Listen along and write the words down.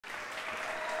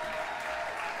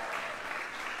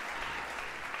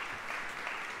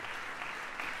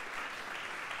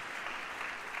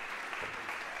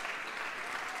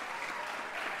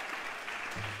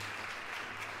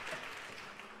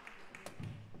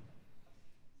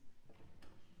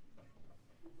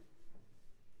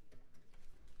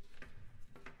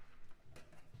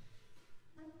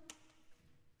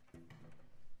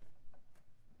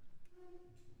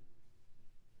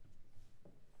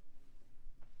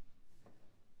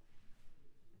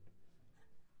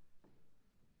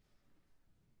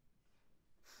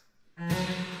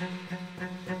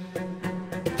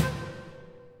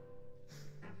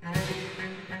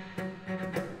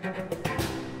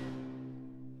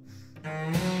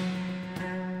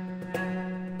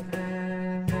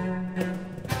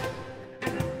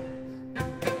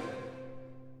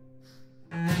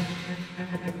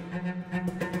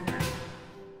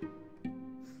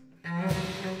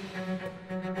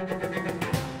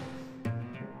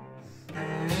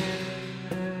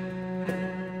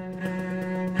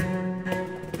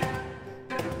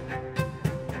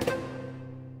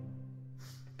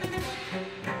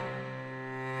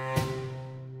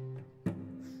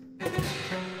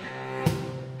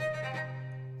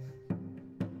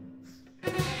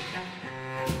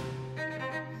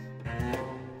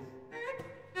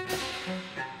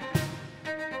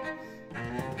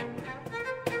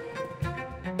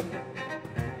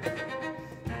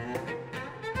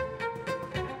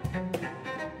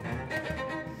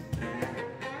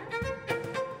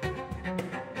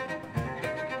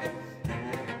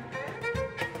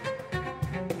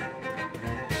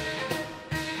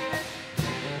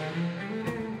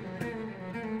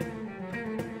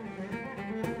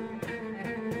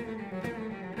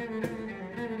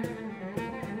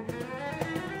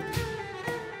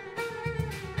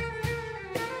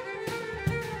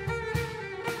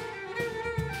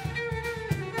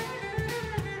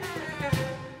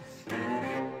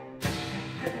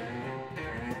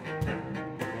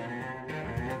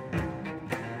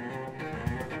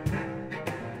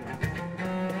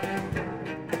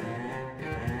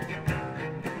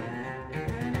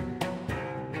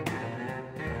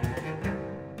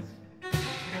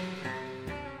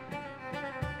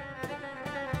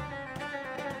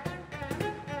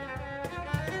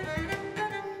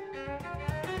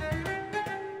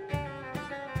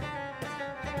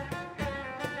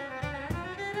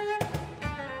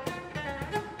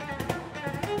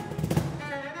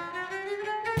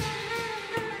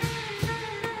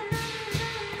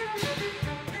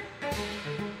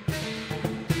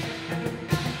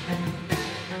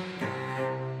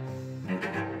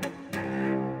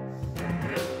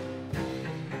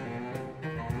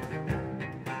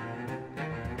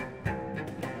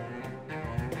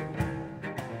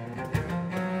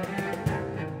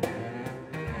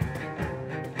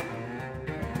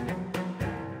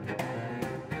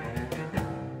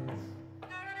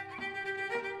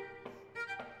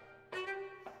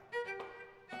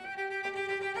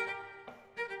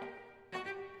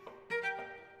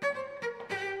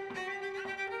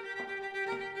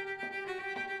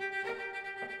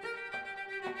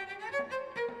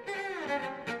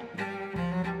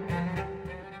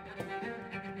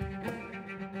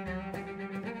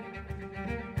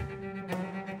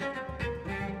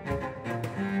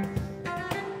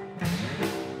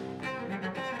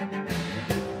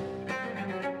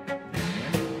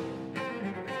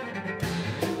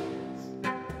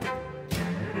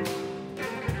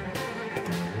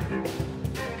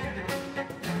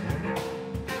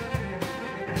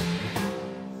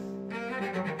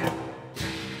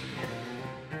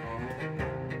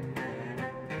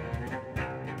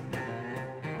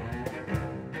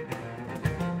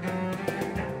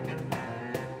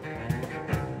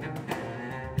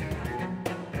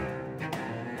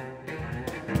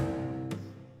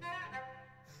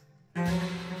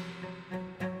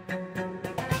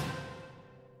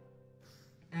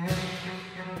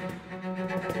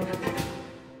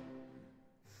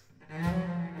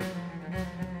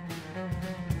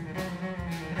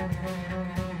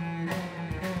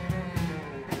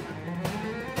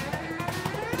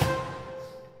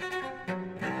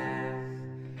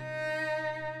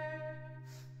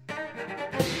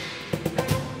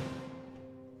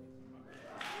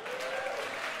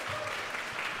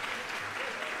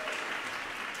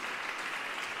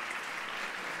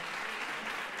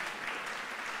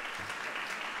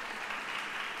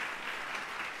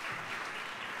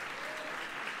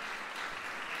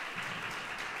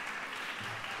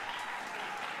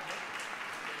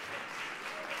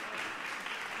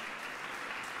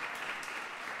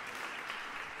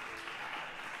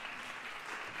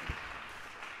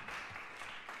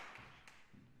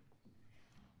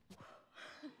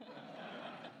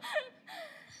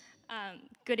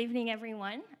Good evening,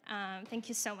 everyone. Thank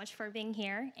you so much for being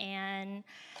here and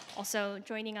also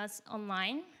joining us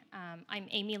online. I'm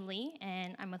Amy Lee,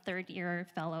 and I'm a third-year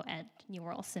fellow at New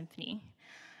World Symphony.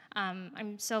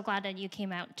 I'm so glad that you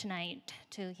came out tonight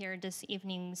to hear this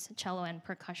evening's cello and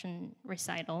percussion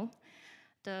recital.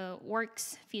 The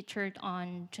works featured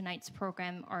on tonight's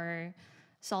program are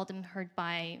seldom heard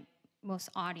by most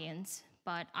audience,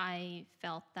 but I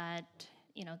felt that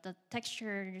the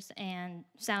textures and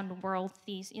sound world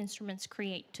these instruments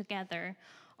create together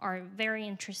are very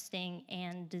interesting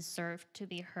and deserve to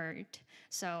be heard.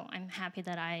 So I'm happy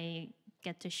that I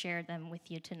get to share them with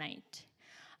you tonight.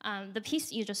 The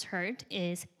piece you just heard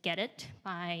is Get It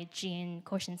by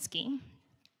Koshinski.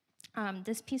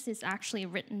 This piece is actually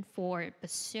written for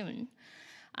bassoon.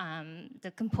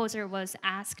 The composer was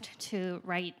asked to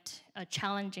write a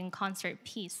challenging concert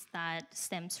piece that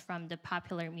stems from the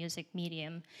popular music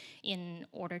medium in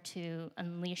order to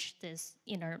unleash this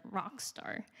inner rock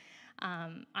star.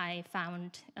 I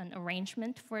found an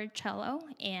arrangement for cello,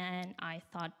 and I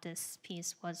thought this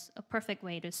piece was a perfect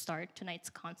way to start tonight's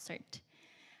concert.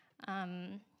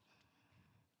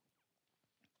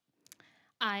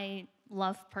 I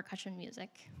love percussion music.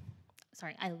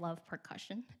 Sorry, I love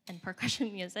percussion and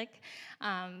percussion music.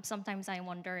 Sometimes I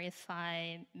wonder if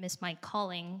I miss my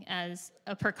calling as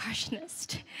a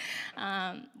percussionist.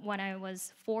 When I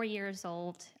was 4 years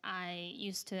old, I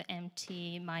used to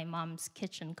empty my mom's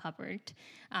kitchen cupboard.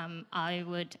 I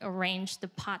would arrange the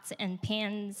pots and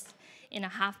pans in a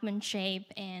half-moon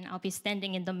shape, and I'll be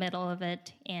standing in the middle of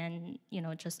it and,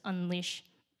 just unleash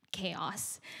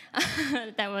chaos.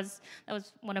 That was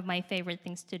one of my favorite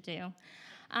things to do.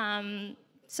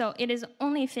 So it is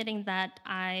only fitting that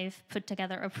I've put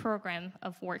together a program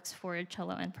of works for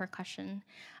cello and percussion.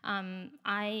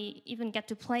 I even get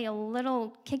to play a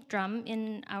little kick drum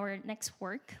in our next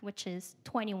work, which is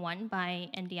 21 by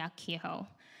Akiho.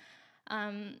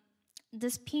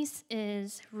 This piece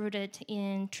is rooted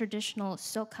in traditional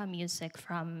soca music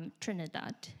from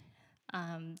Trinidad.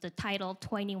 The title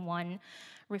 21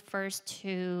 refers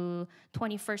to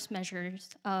 21st measures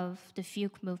of the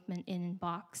fugue movement in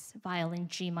Bach's violin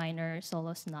G minor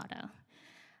solo sonata.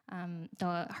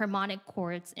 The harmonic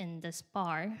chords in this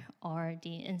bar are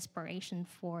the inspiration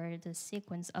for the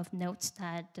sequence of notes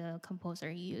that the composer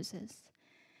uses.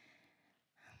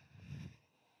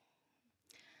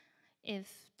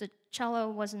 If the cello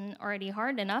wasn't already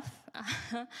hard enough,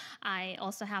 I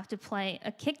also have to play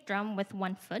a kick drum with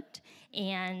one foot,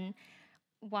 and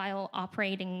while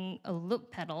operating a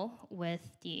loop pedal with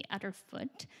the other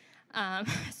foot.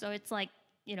 So it's like,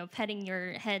 petting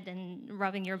your head and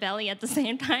rubbing your belly at the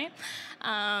same time.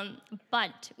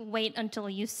 But wait until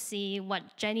you see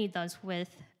what Jenny does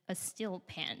with a steel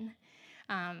pan.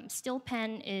 Steel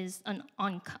pan is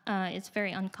it's a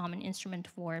very uncommon instrument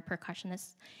for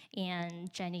percussionists,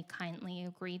 and Jenny kindly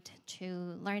agreed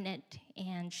to learn it,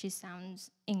 and she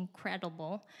sounds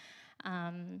incredible.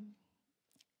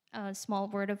 A small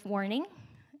word of warning,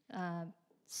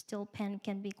 steel pen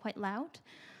can be quite loud,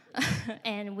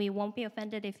 and we won't be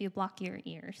offended if you block your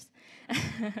ears.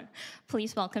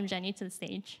 Please welcome Jenny to the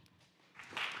stage.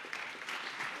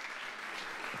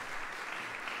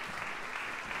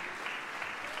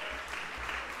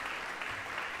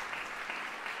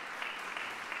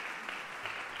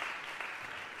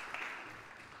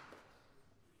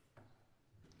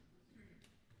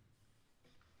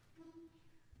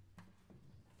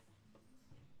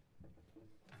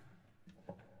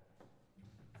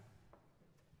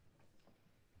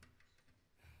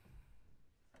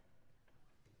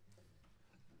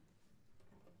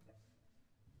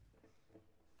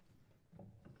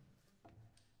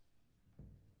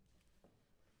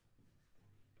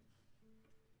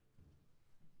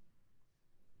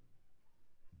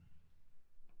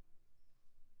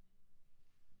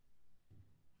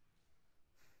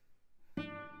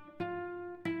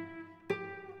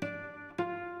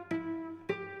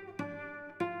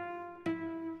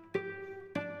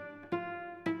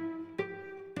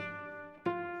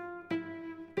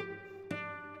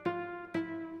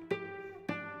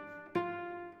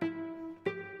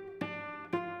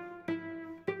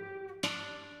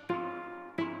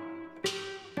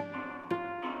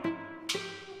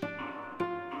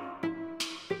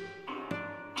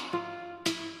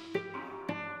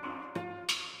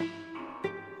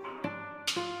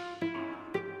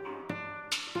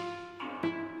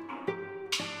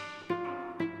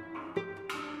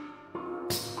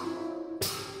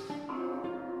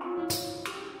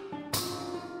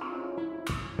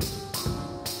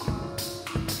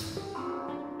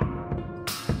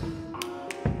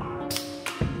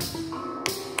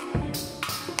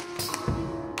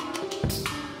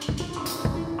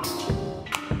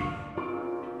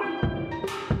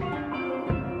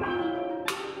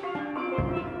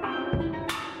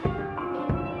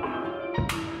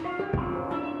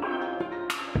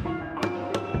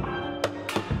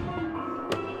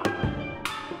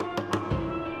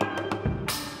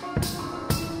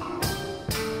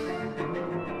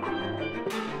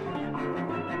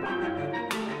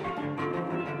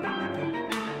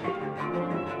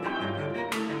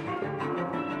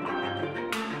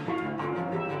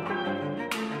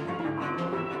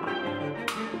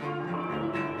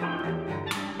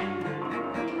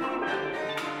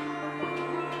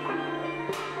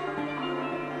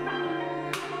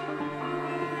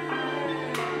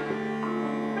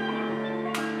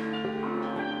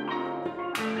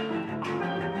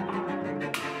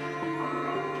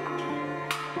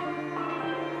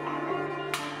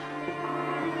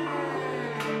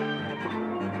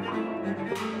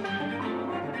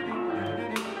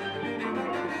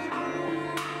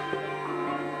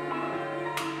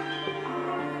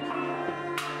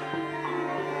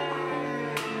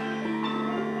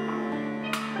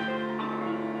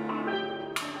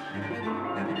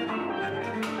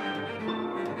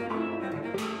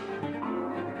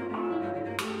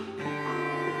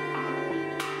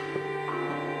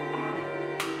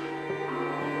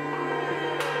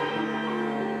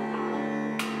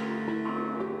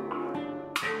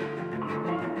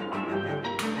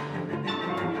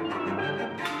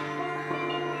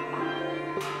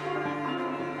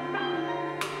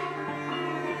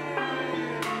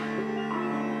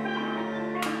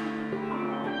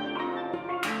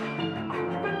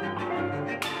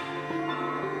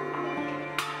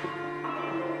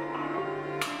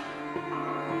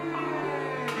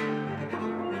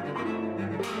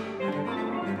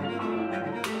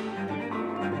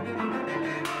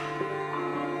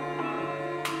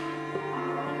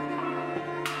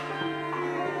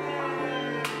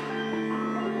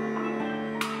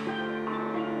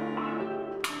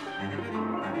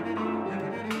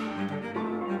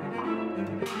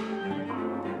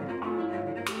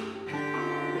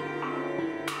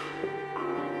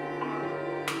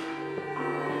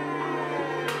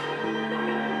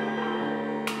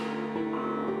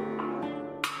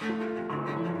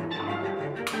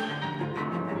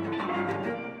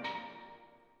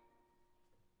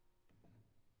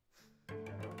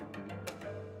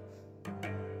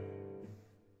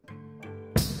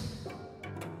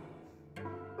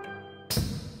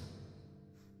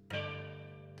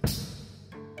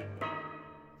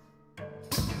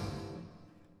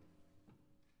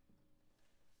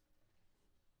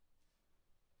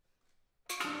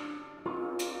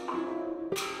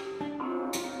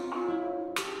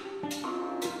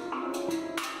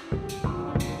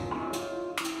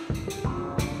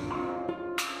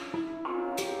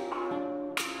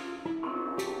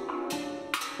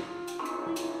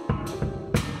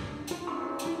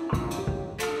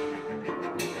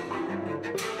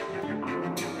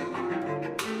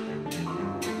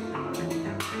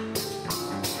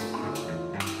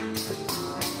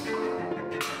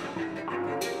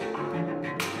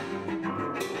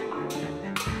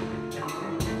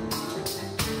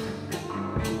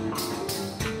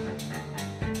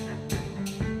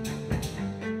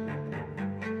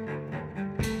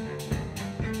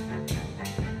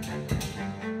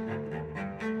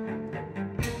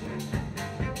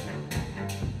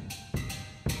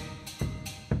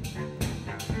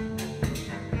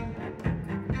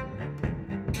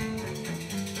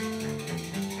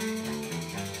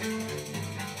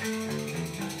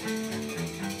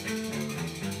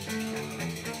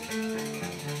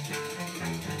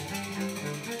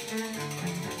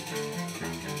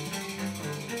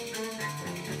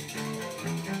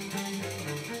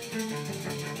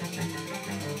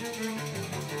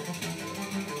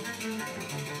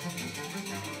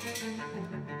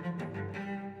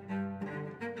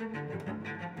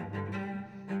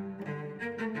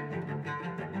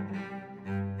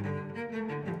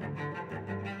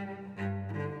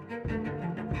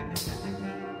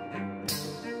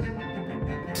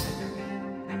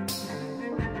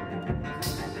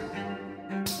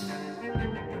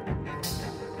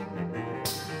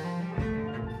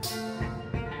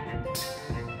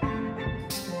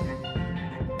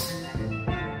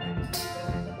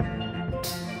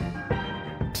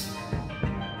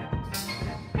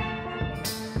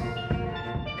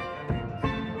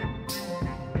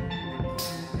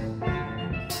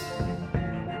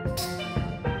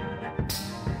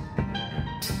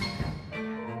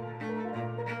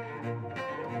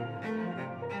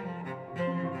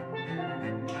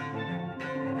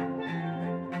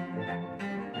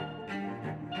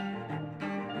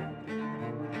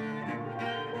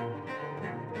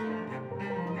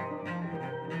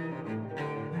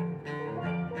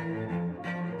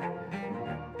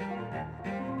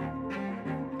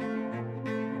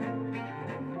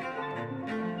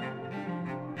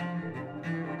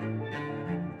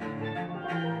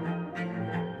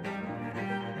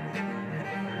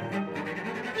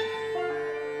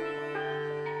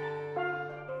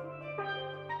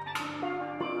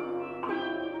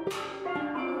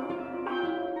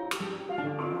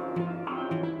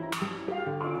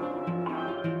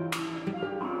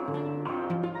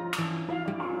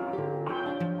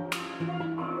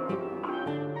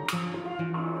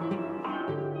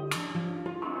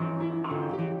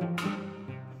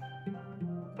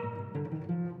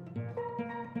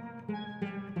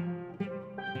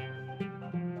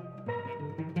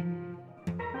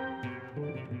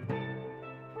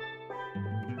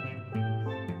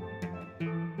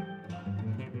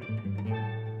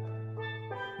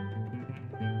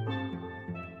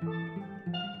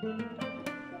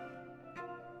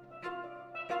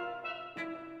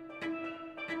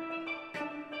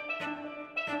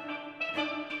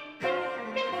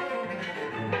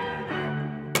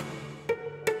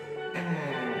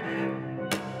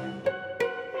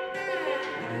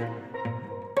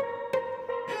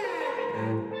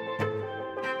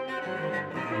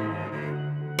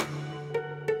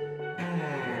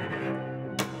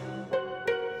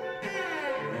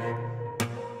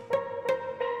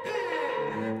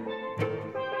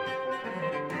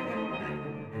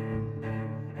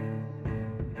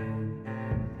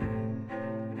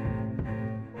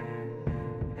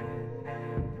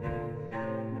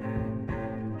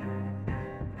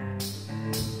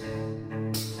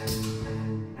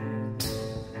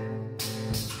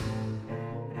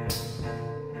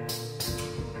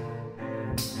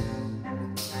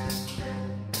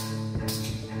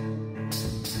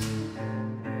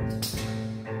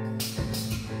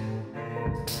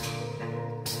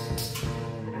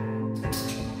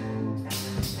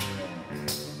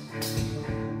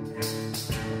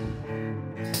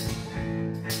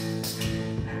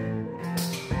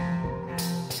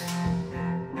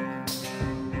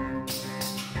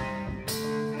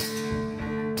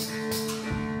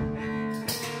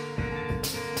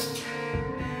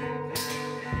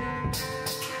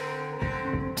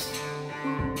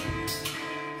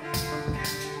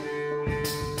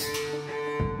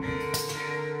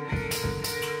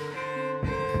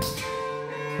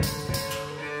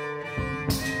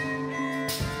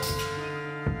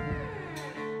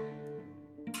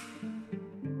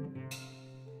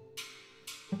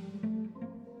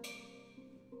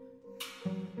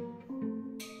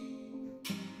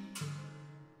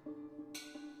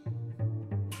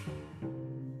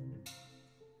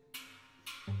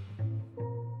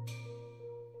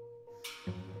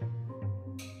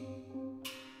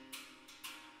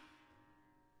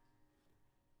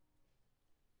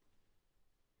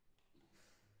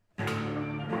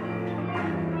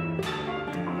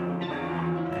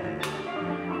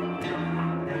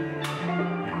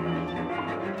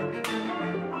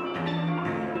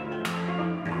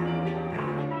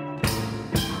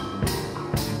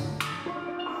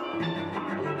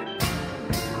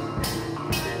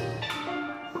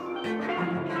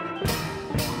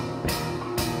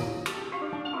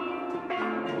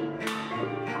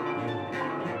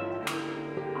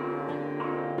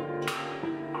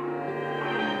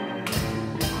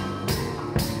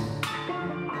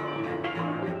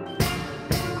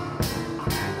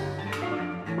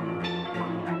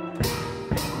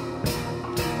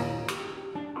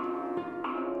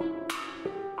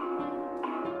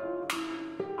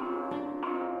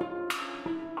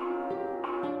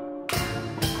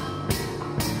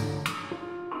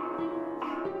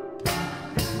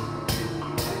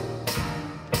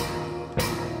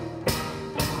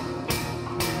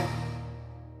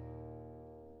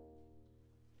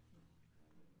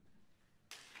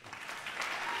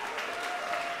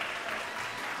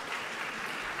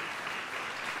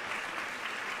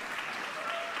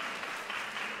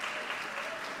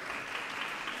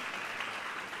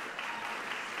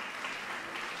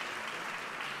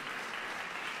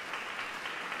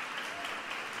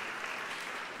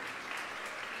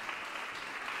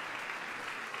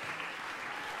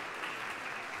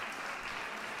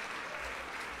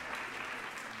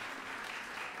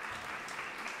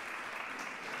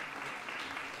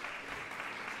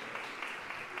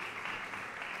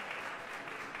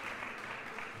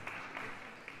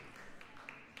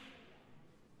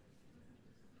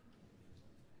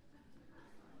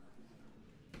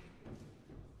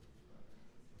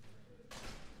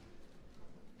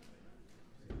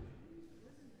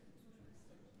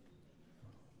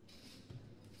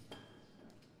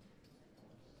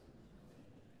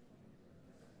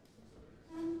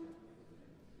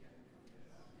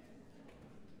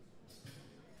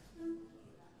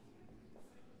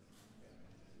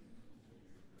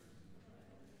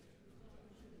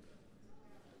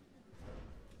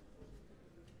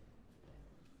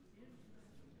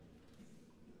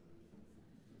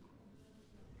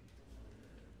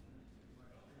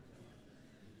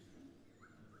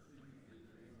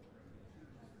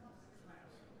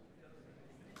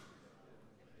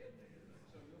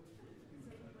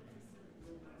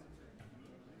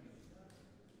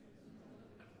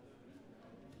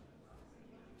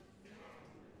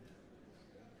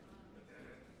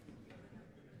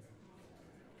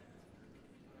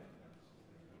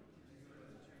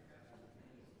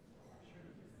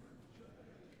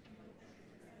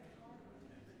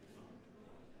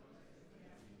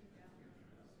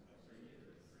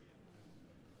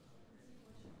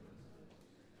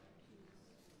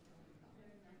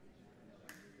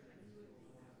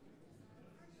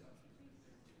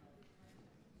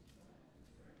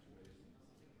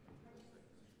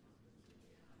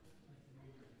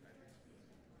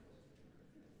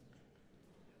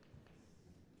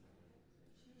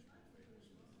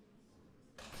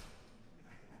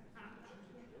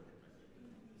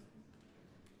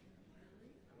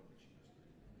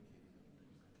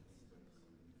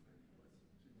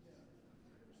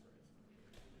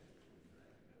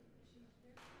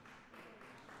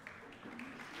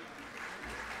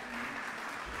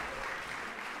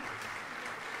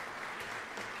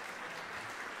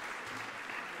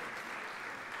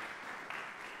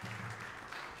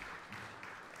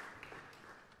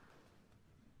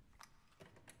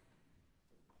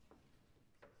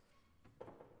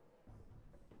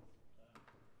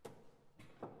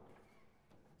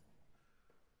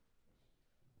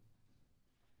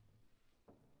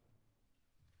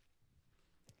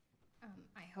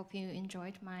 I hope you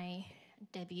enjoyed my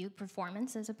debut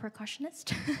performance as a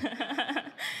percussionist.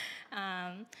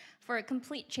 For a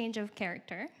complete change of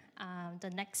character, the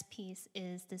next piece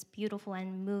is this beautiful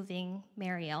and moving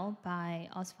Mariel by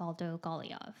Osvaldo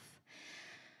Golijov.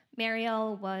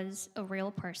 Mariel was a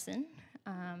real person.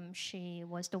 She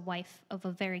was the wife of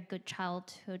a very good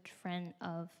childhood friend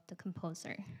of the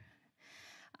composer.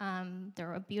 They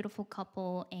were a beautiful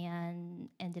couple and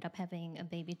ended up having a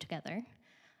baby together.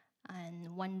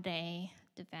 And one day,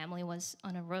 the family was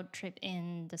on a road trip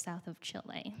in the south of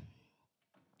Chile.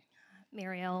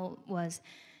 Mariel was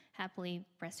happily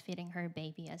breastfeeding her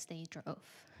baby as they drove.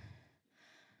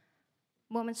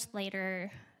 Moments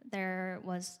later, there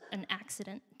was an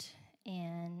accident,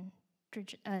 and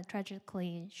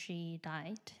tragically, she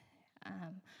died,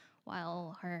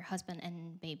 while her husband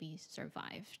and baby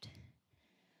survived.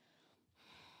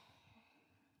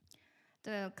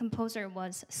 The composer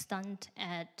was stunned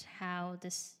at how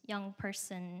this young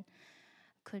person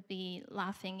could be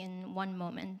laughing in one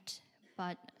moment,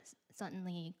 but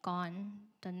suddenly gone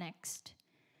the next.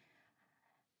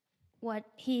 What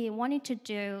he wanted to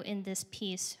do in this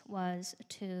piece was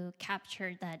to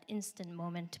capture that instant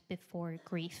moment before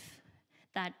grief,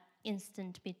 that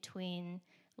instant between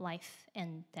life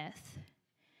and death.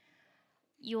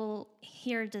 You'll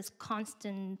hear this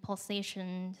constant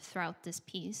pulsation throughout this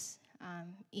piece.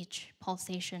 Each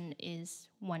pulsation is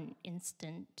one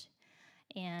instant.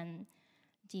 And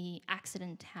the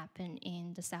accident happened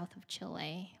in the south of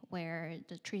Chile, where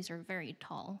the trees are very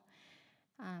tall.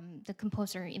 The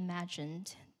composer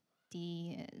imagined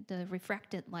the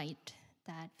refracted light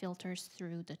that filters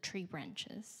through the tree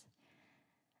branches.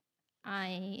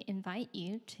 I invite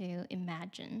you to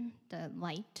imagine the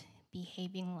light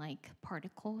behaving like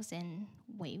particles and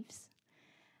waves.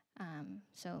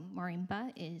 So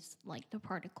marimba is like the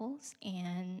particles,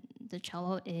 and the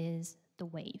cello is the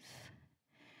wave.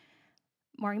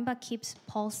 Marimba keeps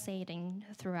pulsating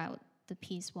throughout the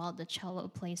piece while the cello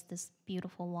plays this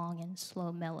beautiful, long, and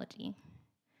slow melody.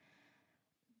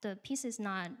 The piece is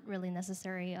not really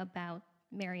necessarily about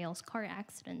Mariel's car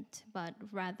accident, but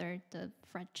rather the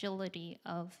fragility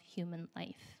of human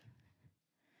life.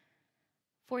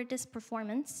 For this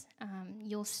performance,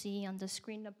 you'll see on the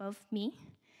screen above me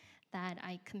that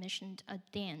I commissioned a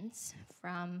dance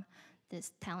from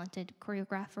this talented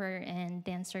choreographer and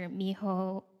dancer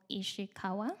Mio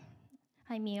Ishikawa.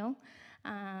 Hi, Mio,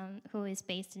 who is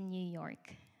based in New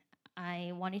York.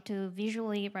 I wanted to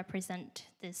visually represent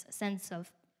this sense of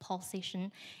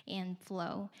pulsation and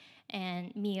flow,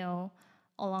 and Mio,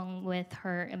 along with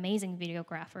her amazing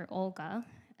videographer Olga,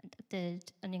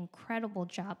 did an incredible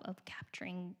job of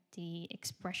capturing the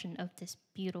expression of this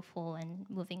beautiful and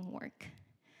moving work.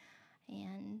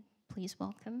 And please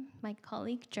welcome my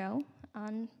colleague Joe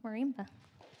on marimba.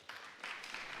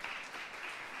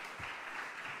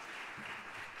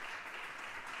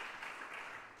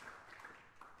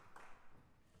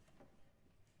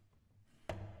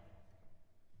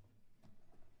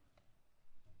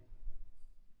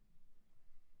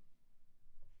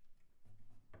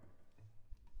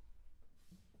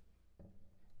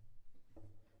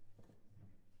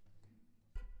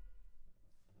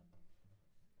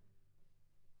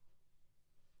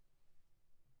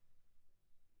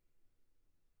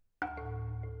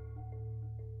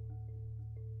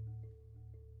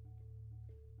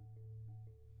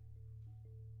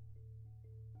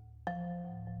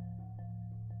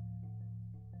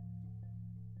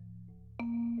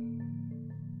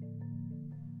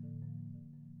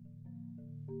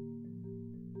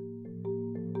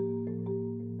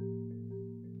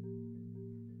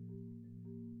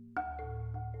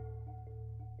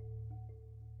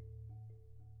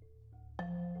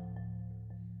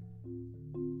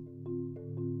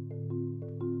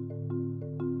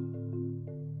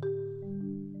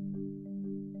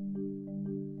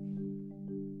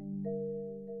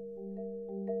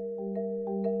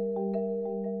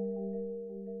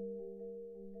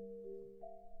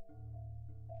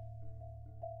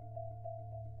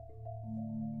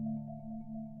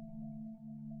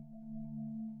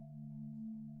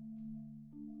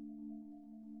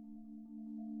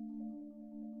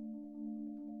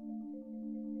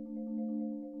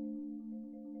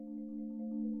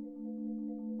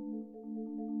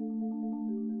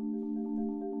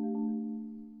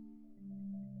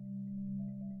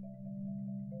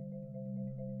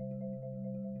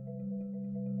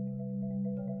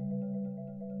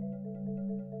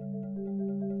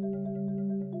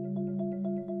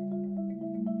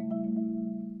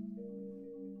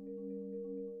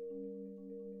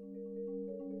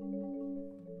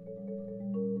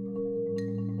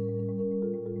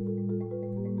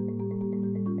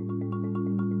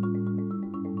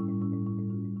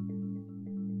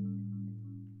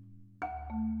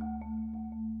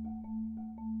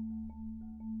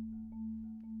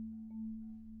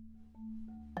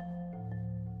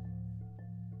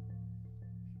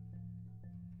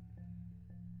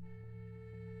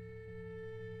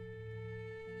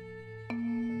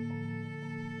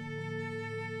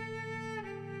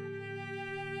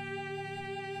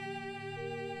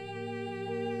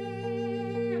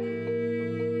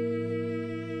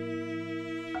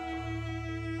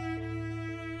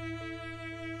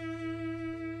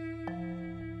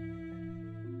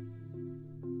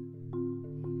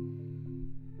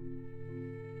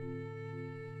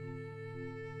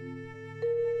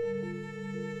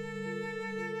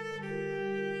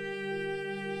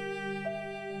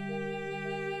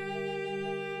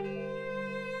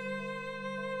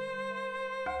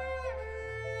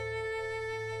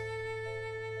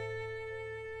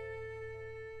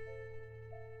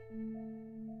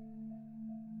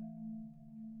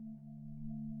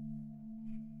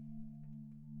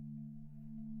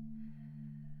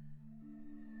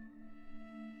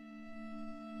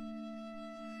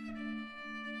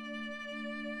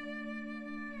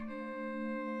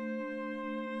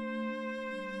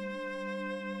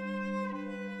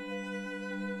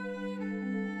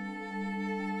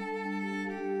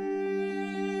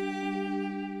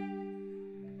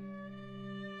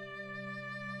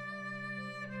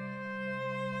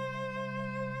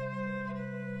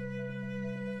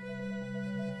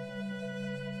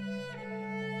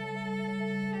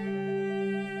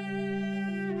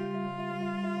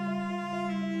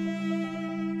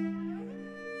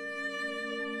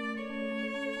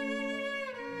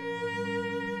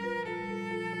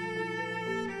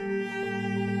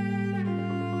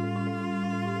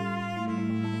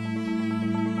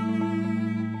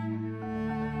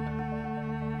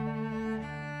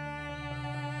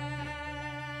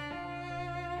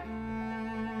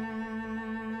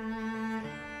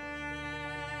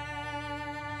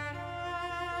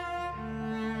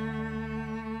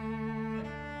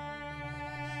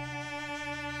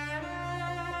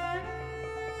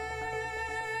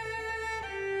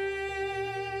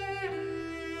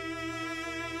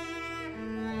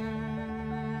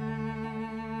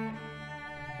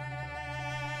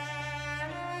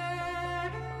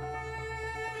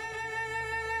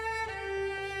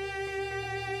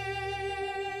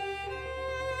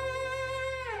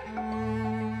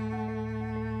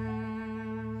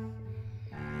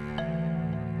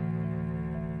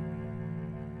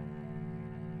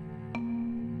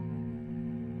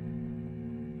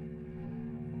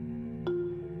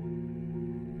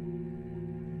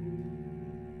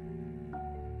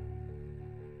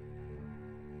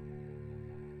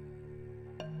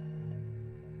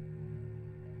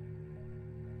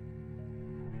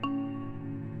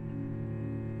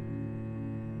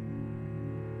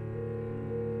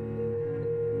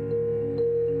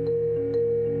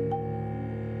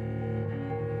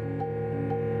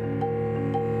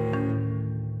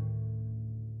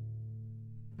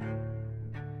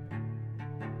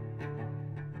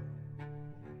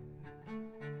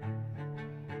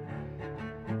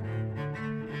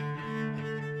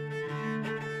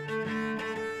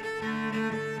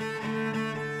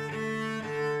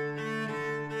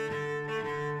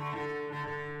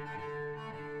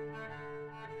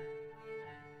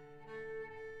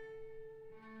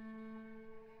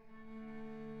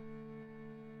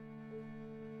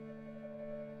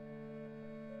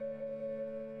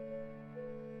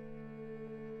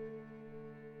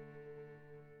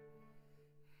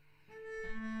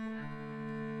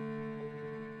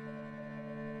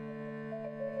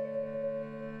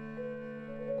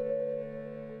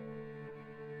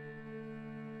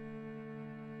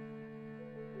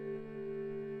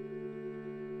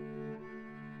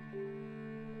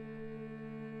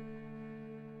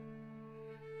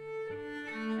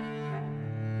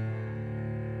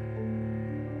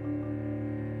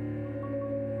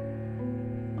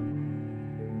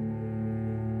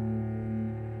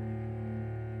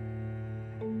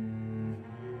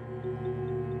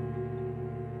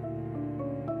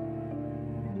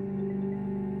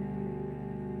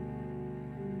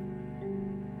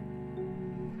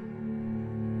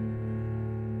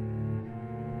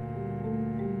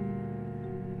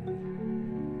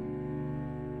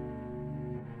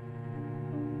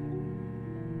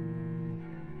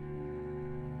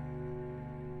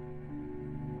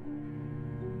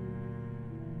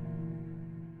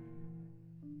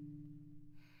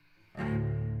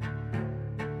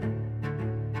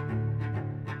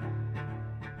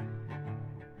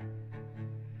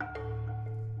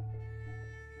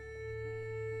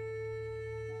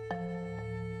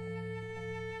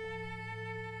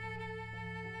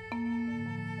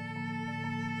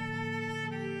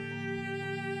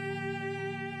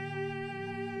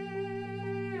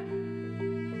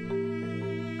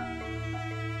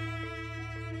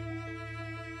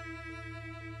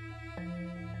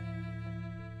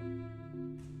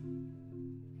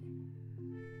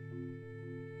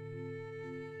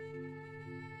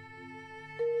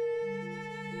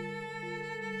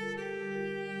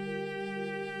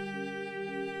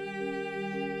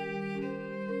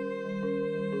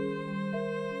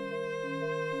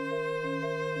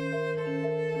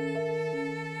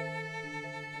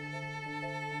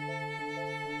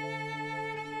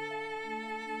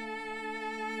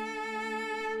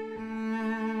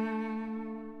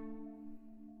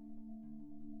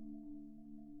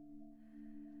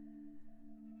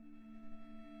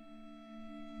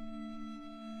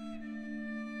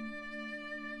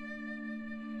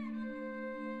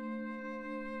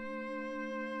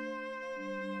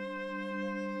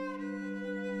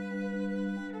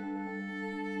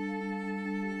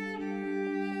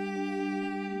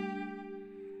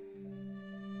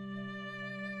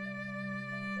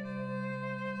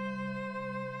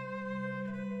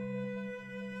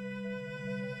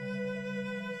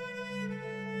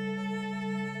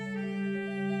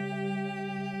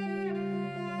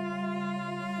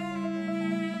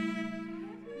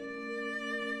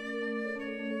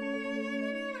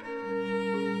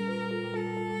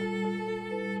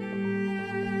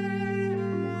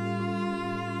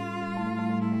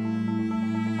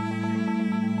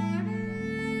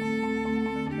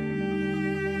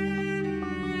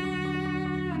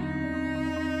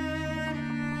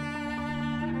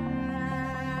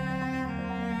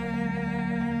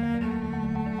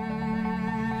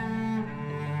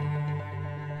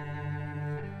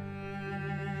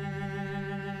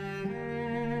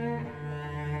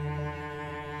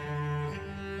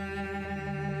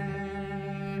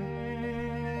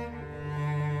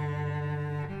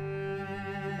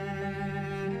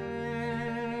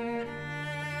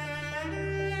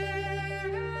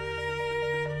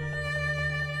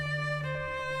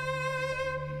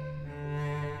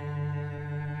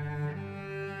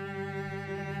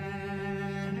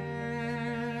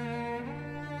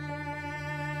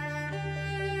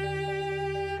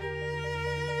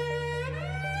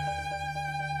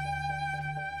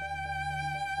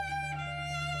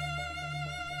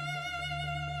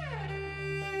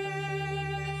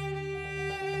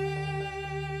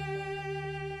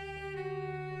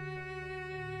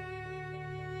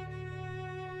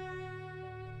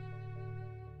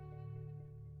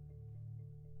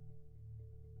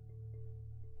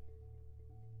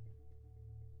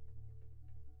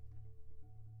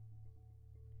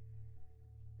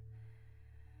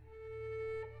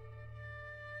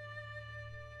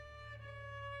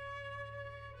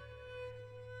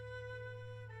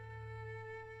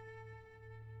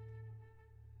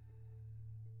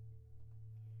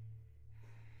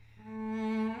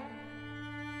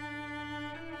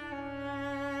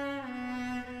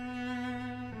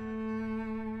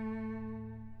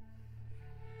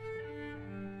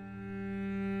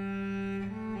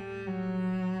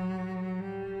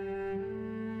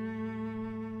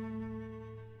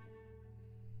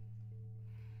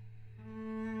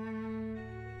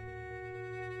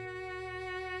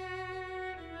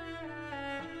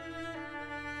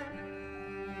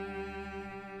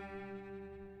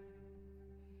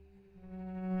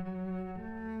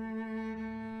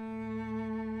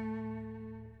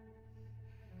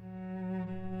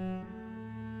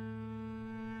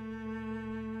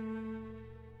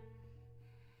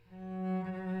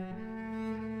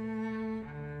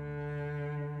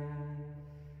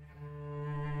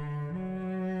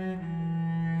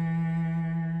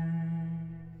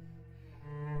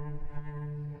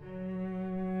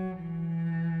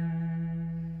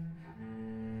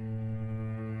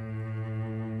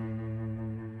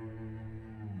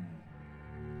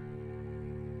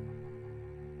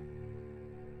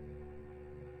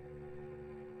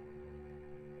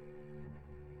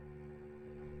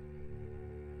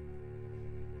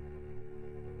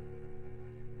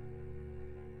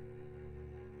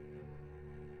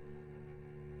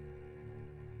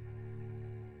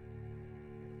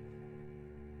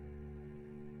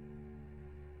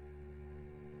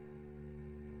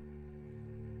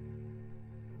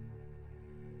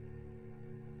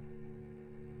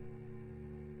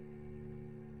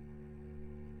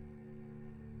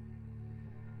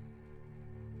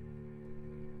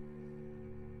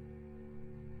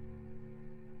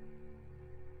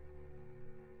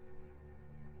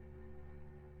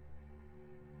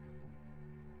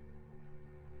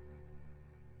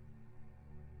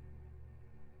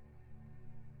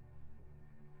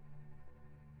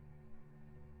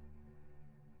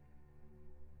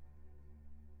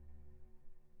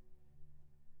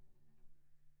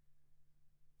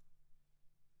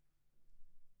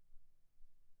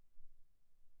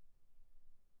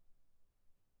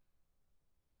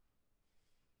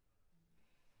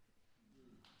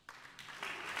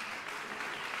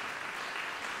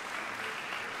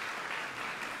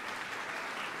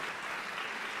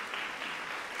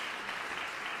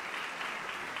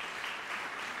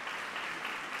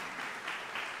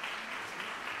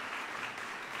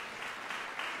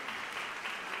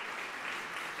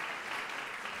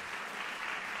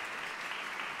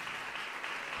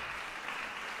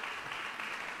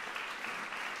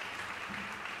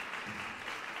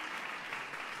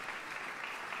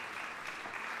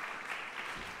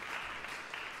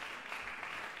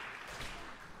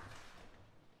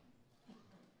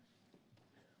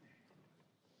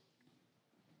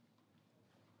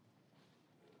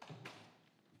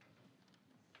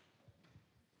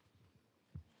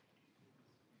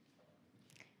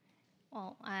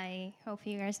 Well, I hope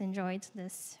you guys enjoyed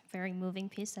this very moving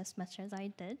piece as much as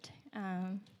I did.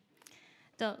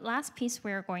 The last piece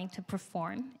we're going to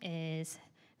perform is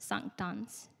Cinq,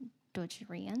 Danses,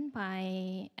 Dogoriennes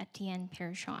by Etienne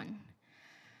Perruchon.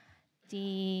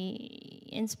 The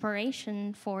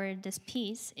inspiration for this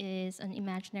piece is an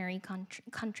imaginary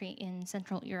country in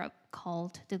Central Europe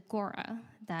called Dogora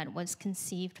that was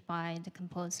conceived by the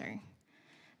composer.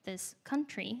 This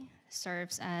country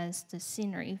serves as the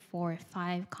scenery for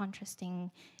 5 contrasting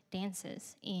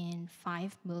dances in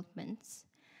 5 movements,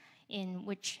 in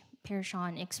which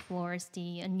Perruchon explores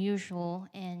the unusual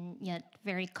and yet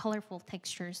very colorful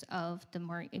textures of the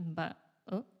marimba,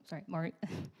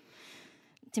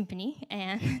 timpani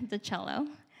and the cello.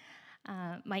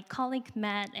 My colleague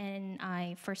Matt and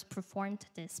I first performed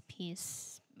this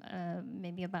piece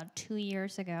maybe about 2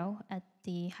 years ago at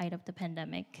the height of the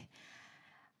pandemic.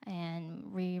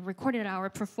 And we recorded our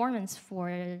performance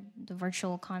for the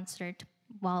virtual concert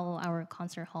while our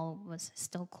concert hall was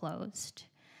still closed.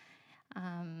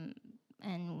 And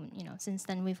since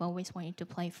then we've always wanted to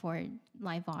play for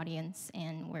live audience,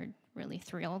 and we're really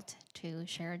thrilled to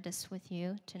share this with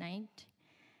you tonight.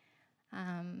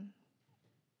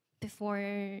 Before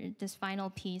this final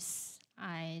piece,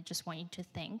 I just wanted to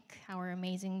thank our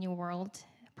amazing New World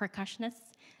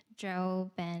percussionists, Joe,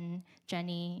 Ben,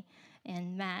 Jenny,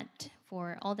 and Matt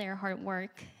for all their hard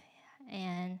work.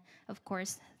 And of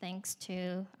course, thanks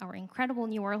to our incredible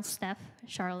New World staff,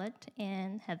 Charlotte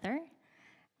and Heather,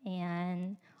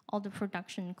 and all the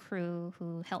production crew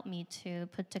who helped me to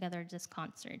put together this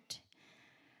concert.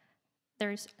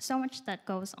 There's so much that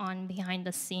goes on behind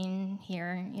the scene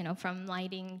here, from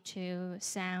lighting to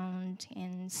sound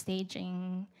and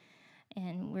staging.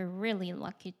 And we're really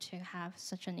lucky to have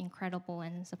such an incredible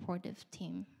and supportive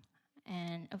team.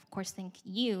 And of course, thank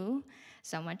you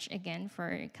so much again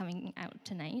for coming out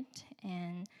tonight.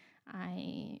 And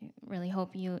I really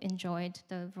hope you enjoyed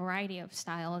the variety of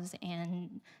styles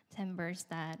and timbres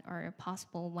that are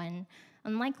possible when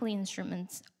unlikely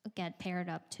instruments get paired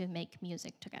up to make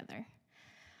music together.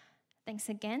 Thanks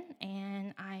again,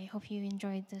 and I hope you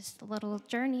enjoyed this little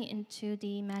journey into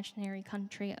the imaginary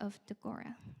country of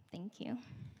Dogora. Thank you.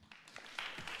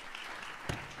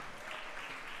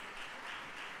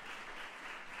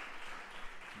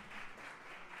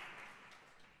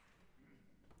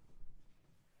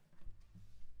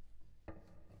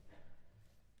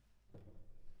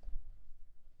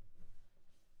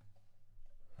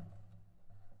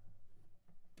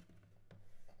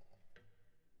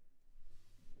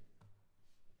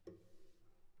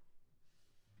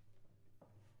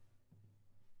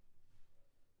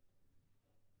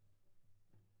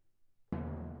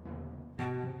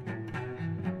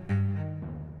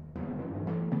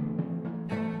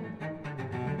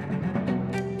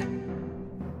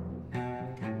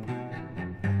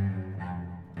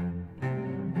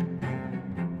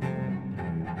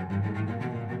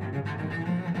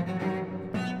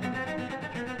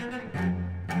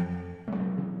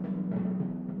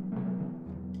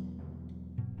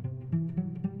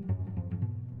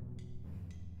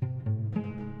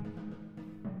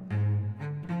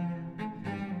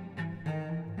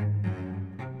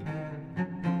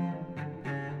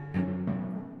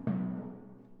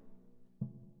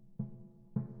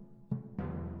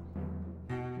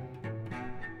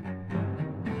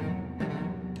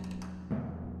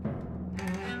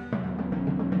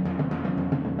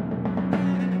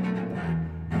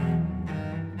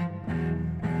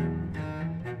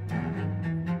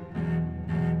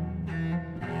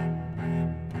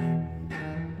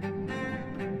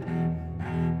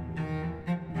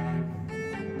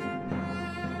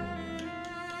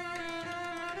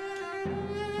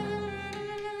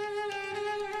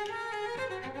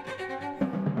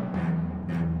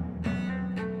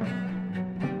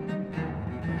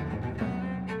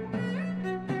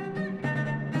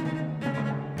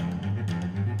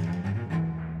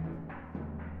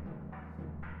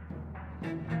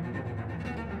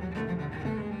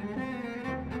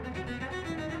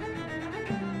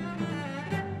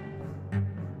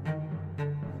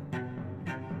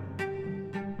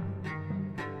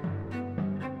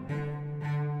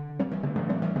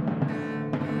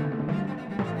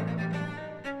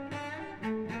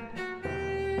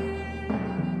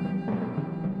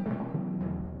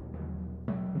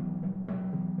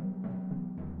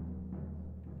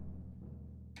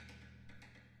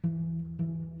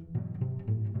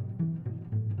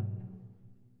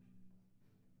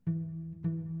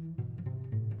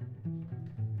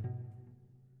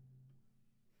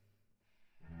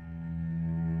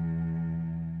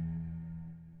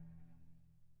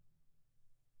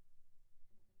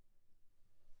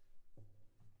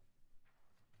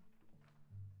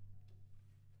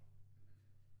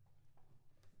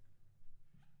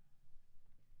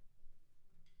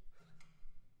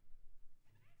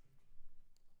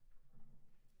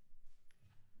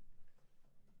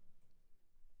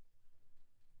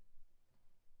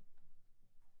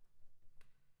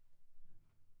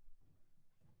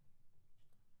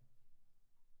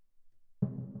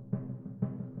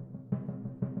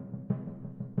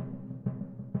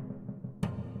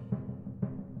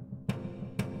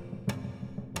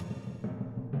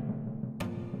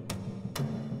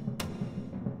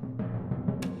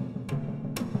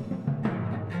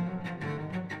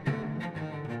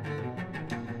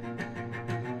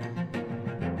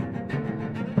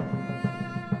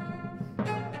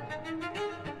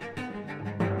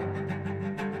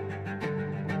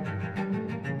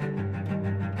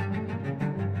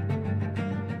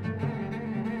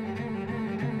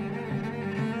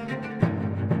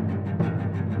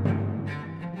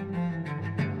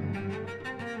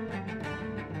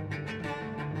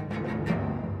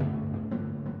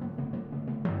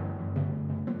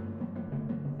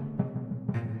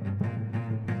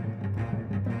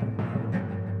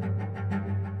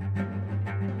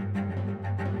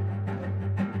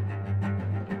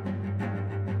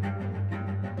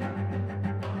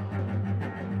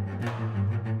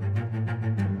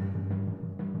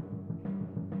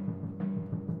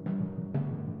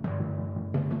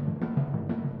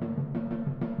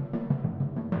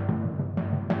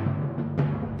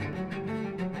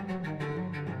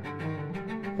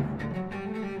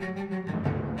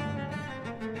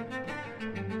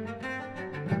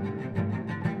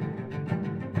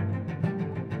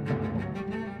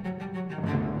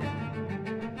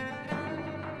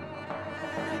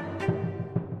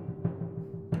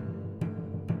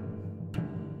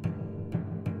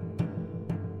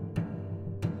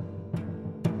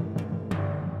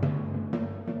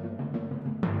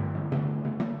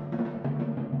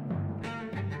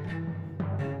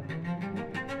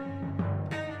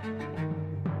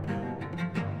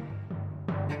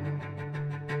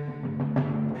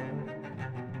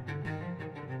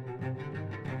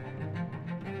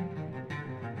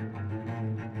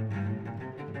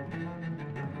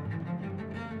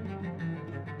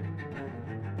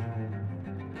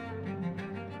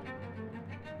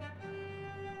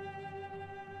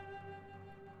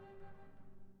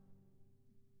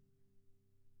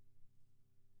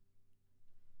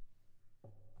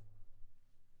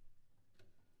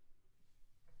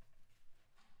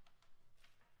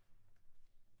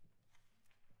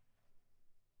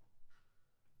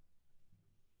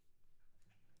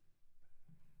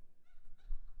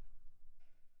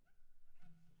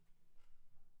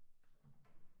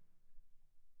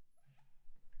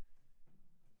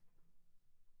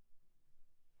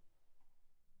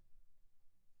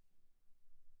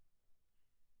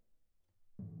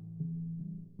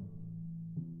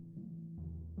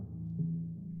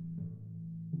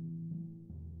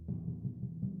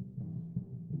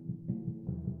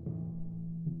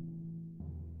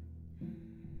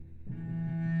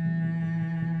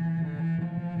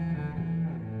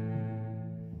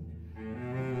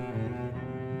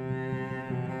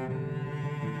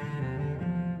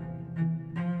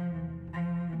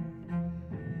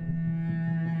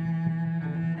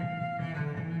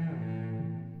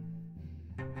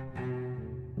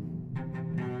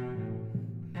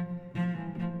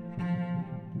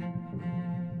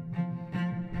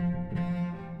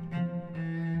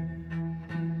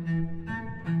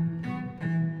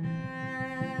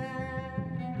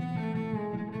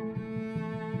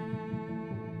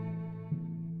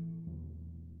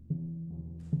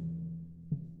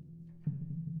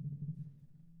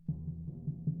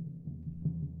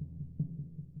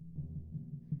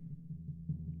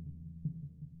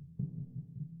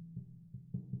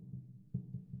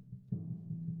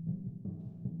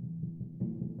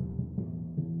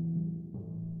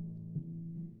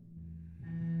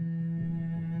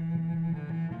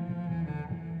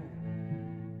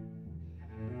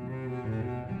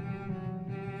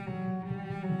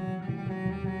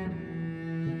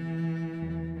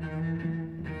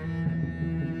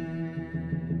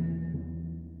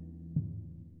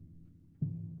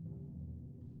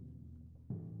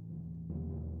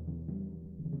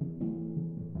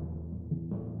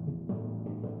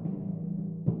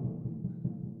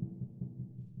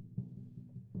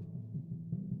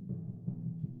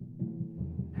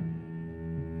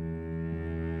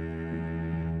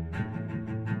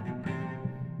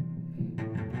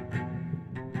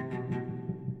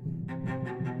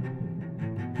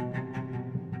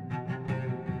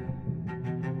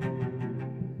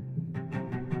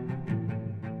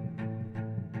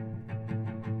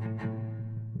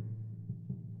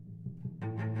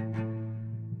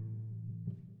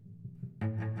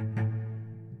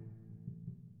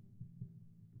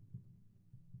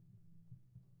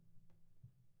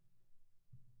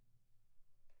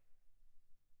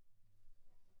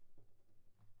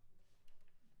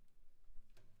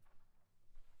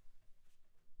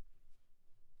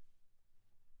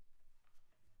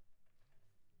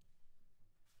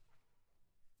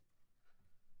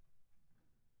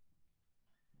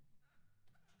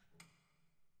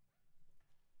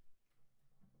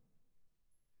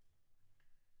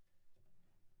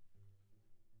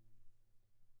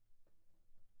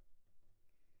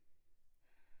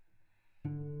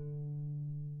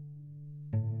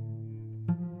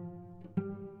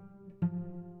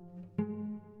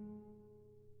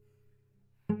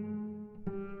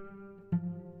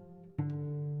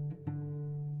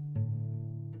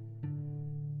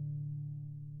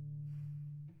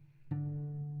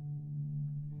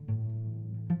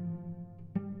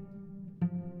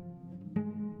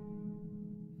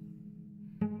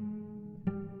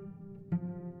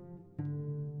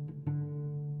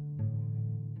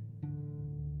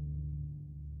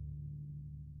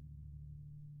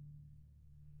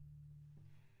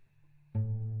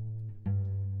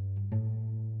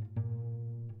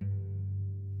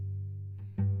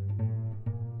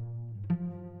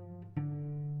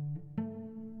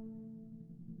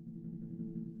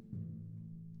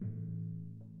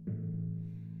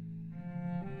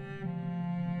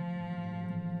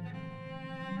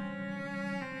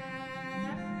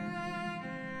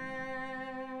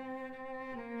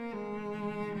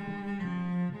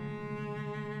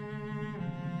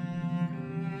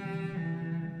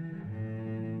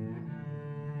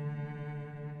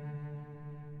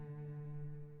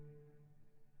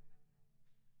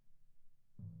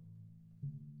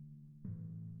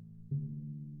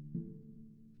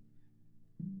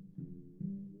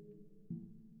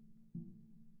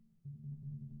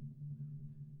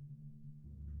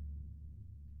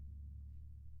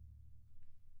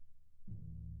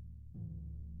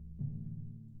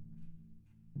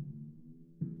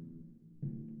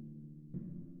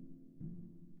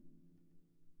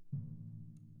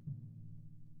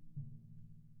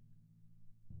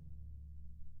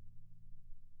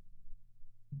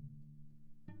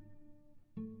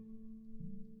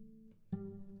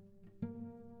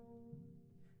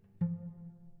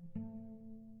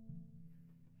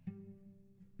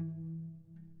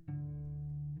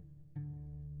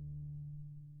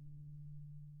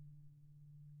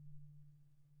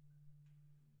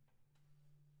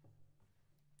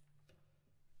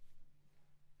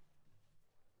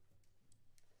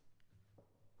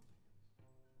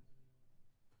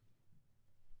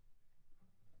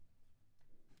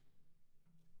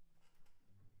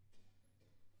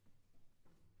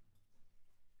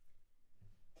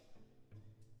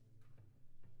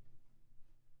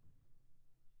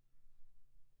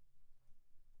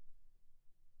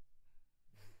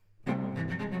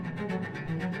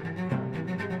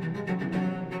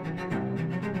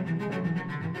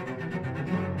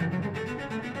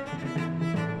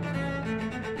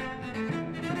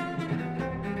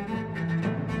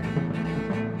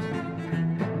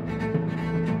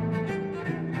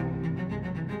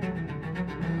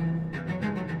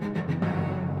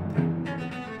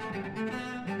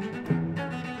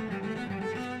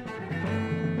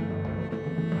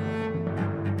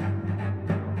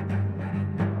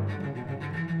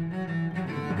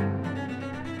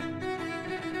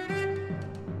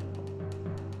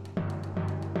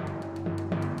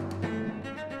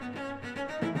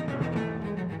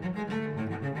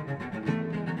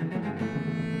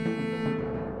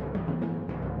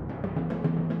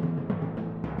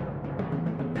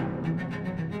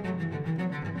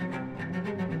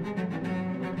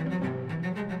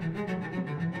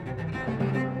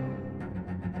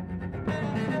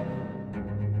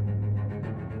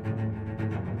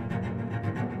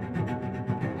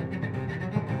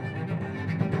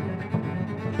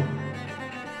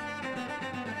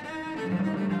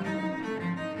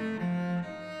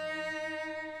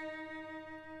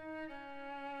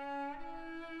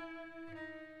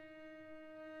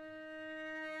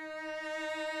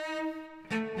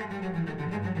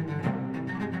 Thank you.